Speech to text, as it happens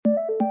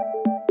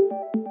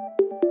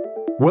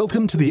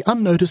Welcome to The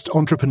Unnoticed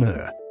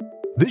Entrepreneur.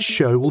 This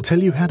show will tell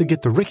you how to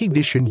get the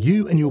recognition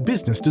you and your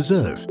business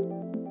deserve.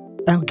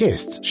 Our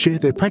guests share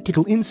their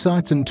practical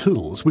insights and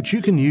tools which you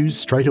can use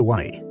straight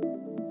away.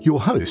 Your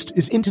host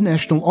is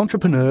international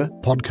entrepreneur,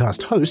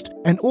 podcast host,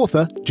 and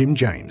author Jim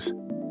James.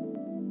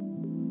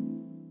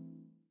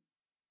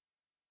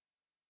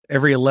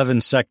 Every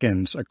 11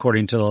 seconds,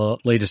 according to the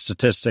latest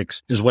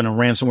statistics, is when a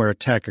ransomware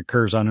attack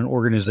occurs on an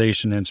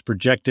organization, and it's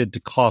projected to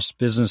cost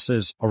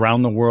businesses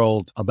around the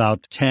world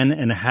about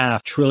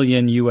 $10.5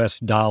 trillion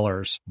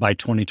by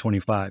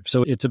 2025.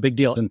 So it's a big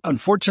deal. And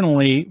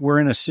unfortunately, we're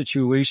in a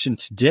situation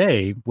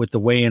today with the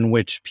way in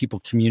which people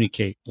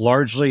communicate,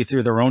 largely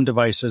through their own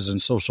devices and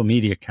social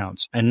media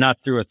accounts, and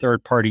not through a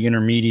third-party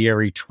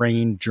intermediary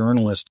trained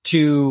journalist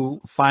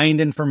to find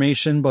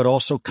information, but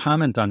also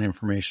comment on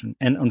information.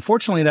 And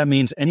unfortunately, that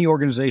means any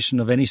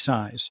organization of any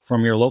size,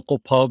 from your local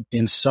pub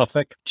in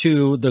Suffolk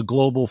to the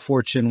global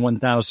Fortune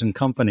 1000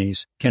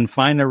 companies, can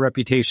find their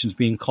reputations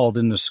being called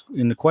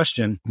into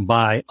question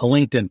by a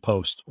LinkedIn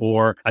post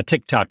or a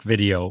TikTok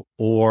video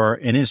or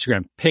an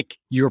Instagram. Pick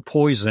your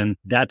poison.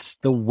 That's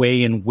the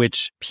way in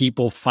which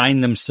people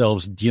find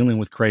themselves dealing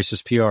with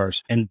crisis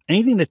PRs. And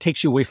anything that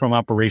takes you away from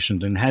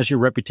operations and has your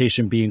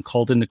reputation being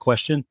called into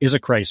question is a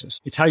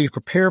crisis. It's how you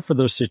prepare for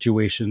those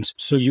situations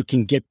so you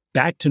can get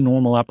back to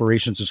normal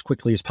operations as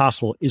quickly as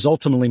possible is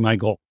ultimately my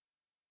goal.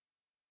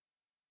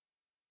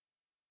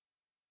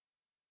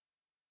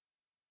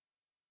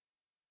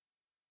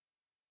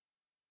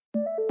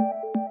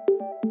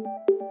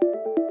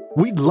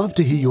 We'd love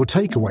to hear your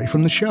takeaway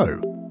from the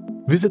show.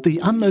 Visit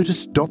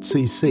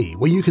theunnoticed.cc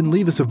where you can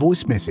leave us a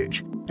voice message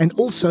and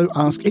also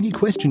ask any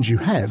questions you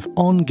have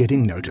on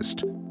getting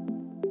noticed.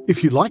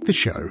 If you like the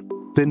show,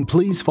 then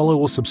please follow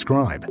or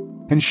subscribe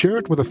and share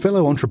it with a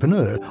fellow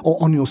entrepreneur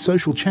or on your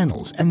social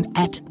channels and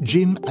at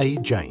Jim A.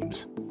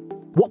 James.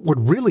 What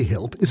would really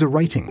help is a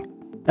rating.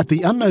 At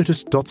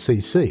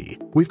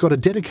theunnoticed.cc, we've got a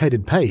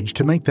dedicated page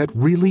to make that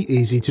really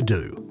easy to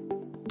do.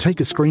 Take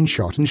a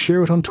screenshot and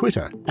share it on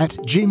Twitter at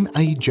Jim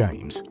A.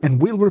 James,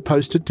 and we'll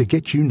repost it to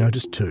get you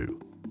noticed too.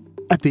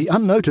 At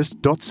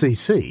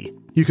theunnoticed.cc,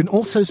 you can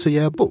also see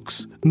our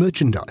books,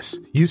 merchandise,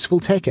 useful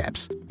tech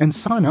apps, and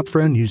sign up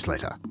for our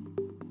newsletter.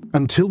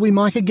 Until we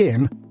mic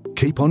again,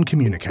 keep on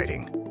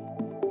communicating.